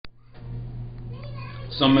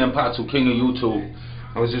Some man Patu, king of YouTube.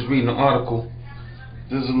 I was just reading an article.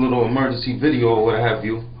 This is a little emergency video or what have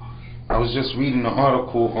you. I was just reading an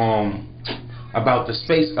article about the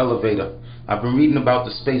space elevator. I've been reading about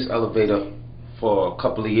the space elevator for a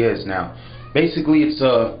couple of years now. Basically, it's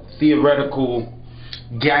a theoretical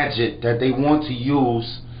gadget that they want to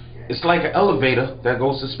use. It's like an elevator that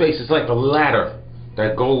goes to space. It's like a ladder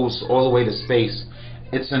that goes all the way to space.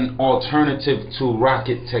 It's an alternative to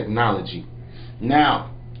rocket technology.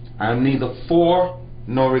 Now, I'm neither for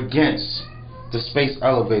nor against the space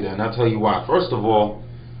elevator, and I'll tell you why. First of all,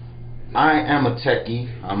 I am a techie.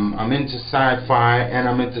 I'm into sci-fi and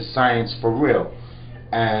I'm into science for real.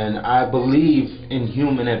 And I believe in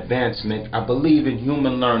human advancement. I believe in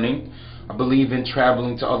human learning. I believe in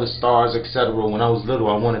traveling to other stars, etc. When I was little,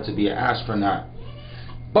 I wanted to be an astronaut.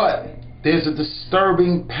 But there's a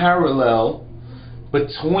disturbing parallel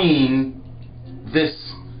between this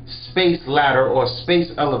space ladder or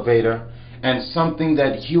space elevator and something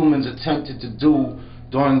that humans attempted to do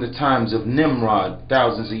during the times of Nimrod,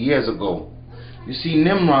 thousands of years ago. You see,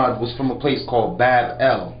 Nimrod was from a place called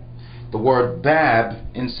Bab-El. The word Bab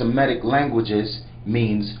in Semitic languages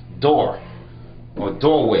means door or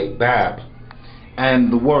doorway, Bab.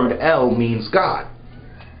 And the word El means God.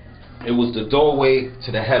 It was the doorway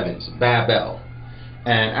to the heavens, Bab-El.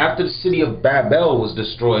 And after the city of Babel was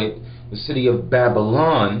destroyed, the city of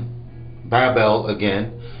Babylon, Babel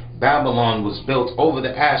again, Babylon was built over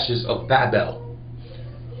the ashes of Babel.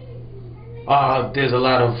 There's a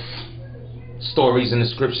lot of stories in the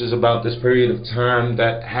scriptures about this period of time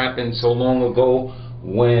that happened so long ago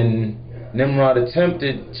when Nimrod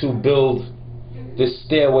attempted to build this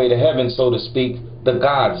stairway to heaven, so to speak. The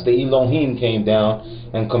gods, the Elohim, came down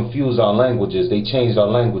and confused our languages. They changed our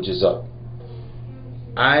languages up.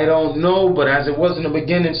 I don't know, but as it was in the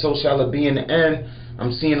beginning, so shall it be in the end.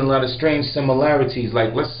 I'm seeing a lot of strange similarities.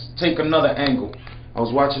 Like, let's take another angle. I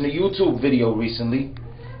was watching a YouTube video recently,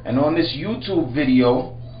 and on this YouTube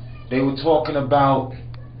video, they were talking about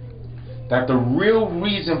that the real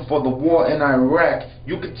reason for the war in Iraq,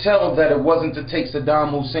 you could tell that it wasn't to take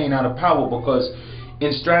Saddam Hussein out of power, because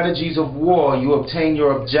in strategies of war, you obtain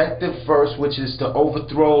your objective first, which is to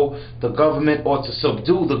overthrow the government or to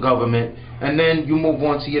subdue the government, and then you move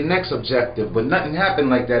on to your next objective. But nothing happened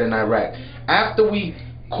like that in Iraq. After we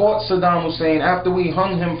caught Saddam Hussein, after we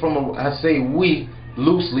hung him from I say we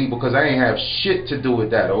loosely because I ain't have shit to do with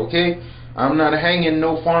that, okay? I'm not hanging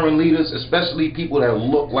no foreign leaders, especially people that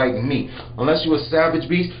look like me. Unless you're a savage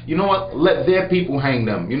beast, you know what? Let their people hang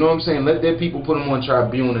them. You know what I'm saying? Let their people put them on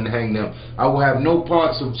tribune and hang them. I will have no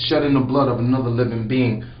parts of shedding the blood of another living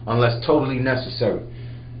being unless totally necessary.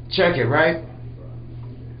 Check it, right?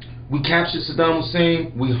 We captured Saddam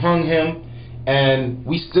Hussein, we hung him, and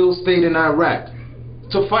we still stayed in Iraq.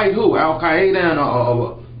 To fight who? Al-Qaeda and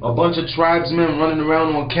a bunch of tribesmen running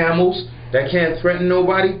around on camels that can't threaten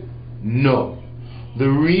nobody? No. The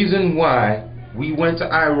reason why we went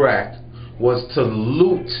to Iraq was to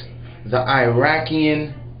loot the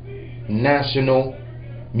Iraqi National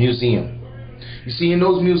Museum. You see, in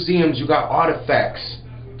those museums you got artifacts,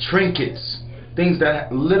 trinkets, things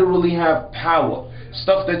that literally have power.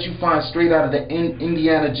 Stuff that you find straight out of the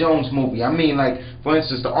Indiana Jones movie. I mean, like, for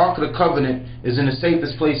instance, the Ark of the Covenant is in the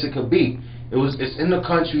safest place it could be. It's in the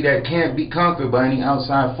country that can't be conquered by any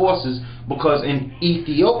outside forces, because in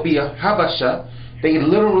Ethiopia, Habasha, they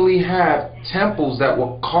literally have temples that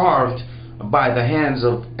were carved by the hands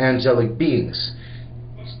of angelic beings.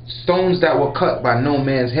 Stones that were cut by no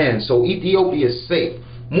man's hand. So Ethiopia is safe.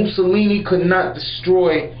 Mussolini could not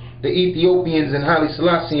destroy the Ethiopians and Haile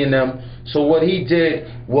Selassie and them. So what he did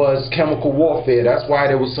was chemical warfare. That's why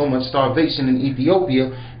there was so much starvation in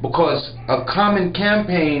Ethiopia, because a common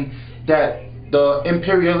campaign that the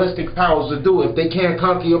imperialistic powers would do, if they can't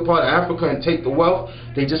conquer your part of Africa and take the wealth,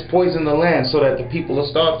 they just poison the land so that the people are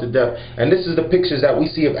starved to death. And this is the pictures that we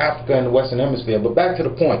see of Africa in the Western Hemisphere. But back to the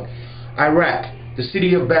point. Iraq, the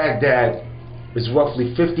city of Baghdad, is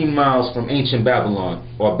roughly 15 miles from ancient Babylon,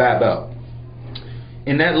 or Babel.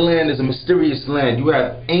 In that land is a mysterious land. You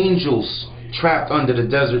have angels trapped under the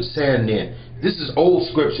desert sand there. This is old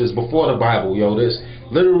scriptures before the Bible, yo. There's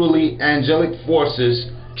literally angelic forces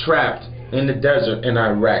trapped in the desert in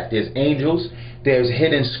Iraq. There's angels, there's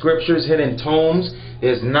hidden scriptures, hidden tomes,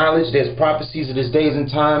 there's knowledge, there's prophecies of this days and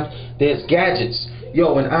times, there's gadgets.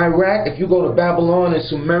 Yo, in Iraq, if you go to Babylon and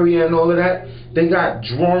Sumeria and all of that, they got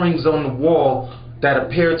drawings on the wall that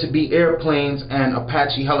appear to be airplanes and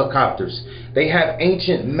Apache helicopters. They have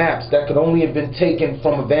ancient maps that could only have been taken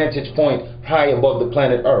from a vantage point high above the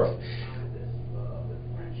planet Earth.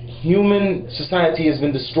 human society has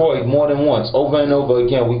been destroyed more than once, over and over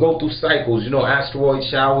again. We go through cycles, you know, asteroid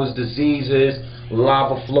showers, diseases,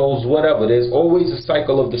 lava flows, whatever. There's always a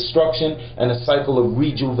cycle of destruction and a cycle of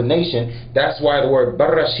rejuvenation. That's why the word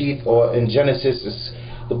Bereshith, or in Genesis,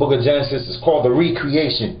 the book of Genesis, is called the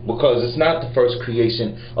recreation, because it's not the first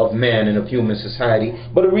creation of man and of human society,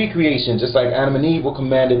 but a recreation, just like Adam and Eve were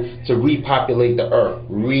commanded to repopulate the earth.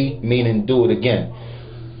 Meaning do it again.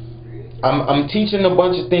 I'm teaching a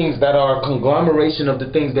bunch of things that are a conglomeration of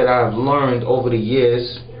the things that I've learned over the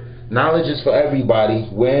years. Knowledge is for everybody.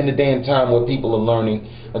 We're in the day and time where people are learning.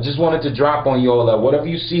 I just wanted to drop on y'all that whatever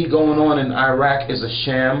you see going on in Iraq is a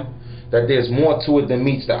sham, that there's more to it than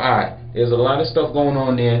meets the eye. There's a lot of stuff going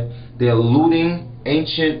on there. They're looting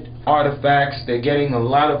ancient artifacts. They're getting a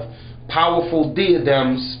lot of powerful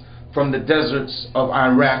diadems from the deserts of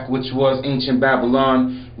Iraq, which was ancient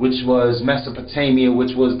Babylon, which was Mesopotamia,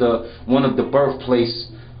 which was one of the birthplace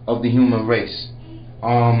of the human race.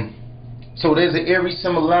 So there's an eerie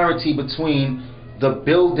similarity between the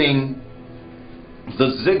building,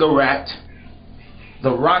 the ziggurat,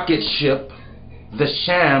 the rocket ship, the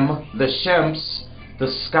sham, the shems, the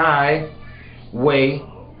skyway,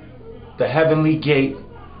 the heavenly gate,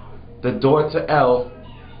 the door to El,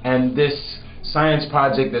 and this science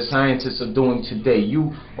project that scientists are doing today.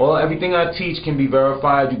 Everything I teach can be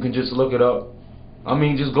verified. You can just look it up. I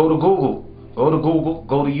mean, just go to Google. Go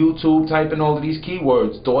to YouTube, type in all of these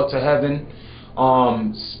keywords. Door to heaven,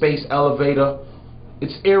 space elevator.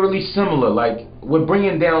 It's eerily similar. Like, we're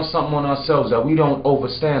bringing down something on ourselves that we don't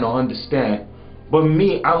understand or understand. But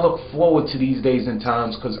me, I look forward to these days and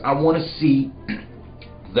times, because I want to see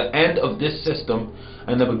the end of this system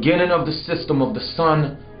and the beginning of the system of the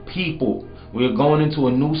sun people. We are going into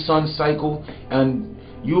a new sun cycle, and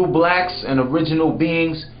you blacks and original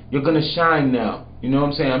beings, you're going to shine now. You know what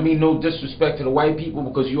I'm saying? I mean no disrespect to the white people,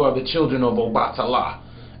 because you are the children of Obatala,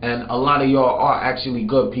 and a lot of y'all are actually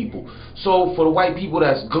good people. So for the white people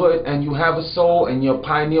that's good, and you have a soul, and your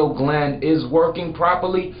pineal gland is working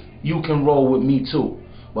properly, you can roll with me too.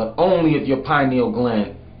 But only if your pineal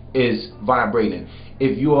gland is vibrating.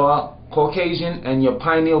 If you are Caucasian and your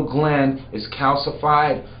pineal gland is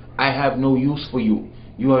calcified, I have no use for you.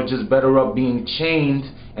 You are just better up being chained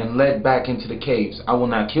and led back into the caves. I will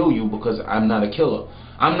not kill you, because I'm not a killer.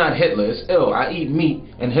 I'm not Hitler. It's ill. I eat meat,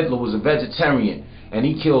 and Hitler was a vegetarian, and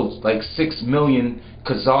he killed like 6 million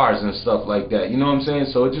Khazars and stuff like that. You know what I'm saying?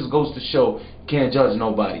 So it just goes to show you can't judge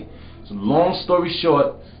nobody. So long story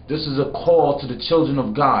short, this is a call to the children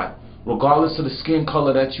of God. Regardless of the skin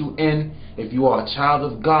color that you in, if you are a child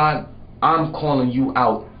of God, I'm calling you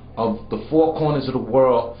out of the four corners of the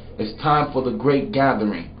world. It's time for the great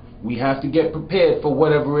gathering. We have to get prepared for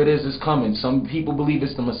whatever it is coming. Some people believe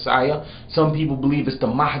it's the Messiah. Some people believe it's the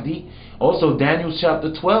Mahdi. Also, Daniel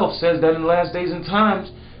chapter 12 says that in the last days and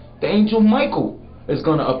times, the angel Michael is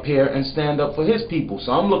going to appear and stand up for his people.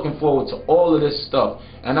 So I'm looking forward to all of this stuff.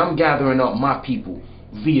 And I'm gathering up my people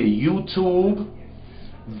via YouTube,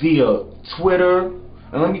 via Twitter.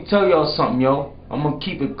 And let me tell y'all something, yo. I'm going to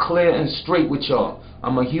keep it clear and straight with y'all.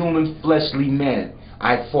 I'm a human fleshly man.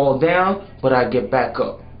 I fall down, but I get back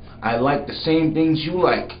up. I like the same things you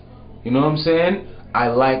like. You know what I'm saying? I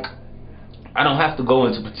don't have to go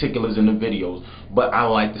into particulars in the videos, but I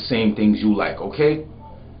like the same things you like, okay?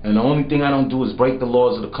 And the only thing I don't do is break the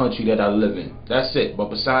laws of the country that I live in. That's it. But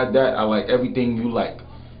beside that, I like everything you like.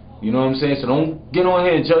 You know what I'm saying? So don't get on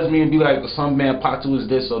here and judge me and be like, some man Patu is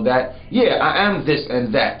this or that. Yeah, I am this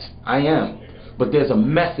and that. I am. But there's a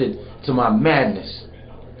method to my madness.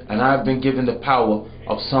 And I've been given the power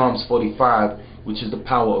of Psalms 45, which is the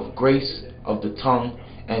power of grace, of the tongue,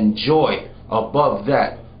 and joy above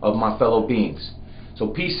that of my fellow beings. So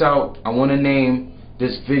peace out. I want to name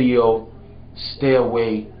this video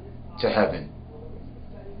Stairway to Heaven.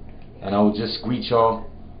 And I will just greet y'all,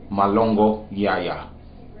 Malongo Yaya.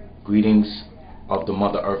 Greetings of the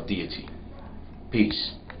Mother Earth deity.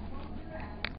 Peace.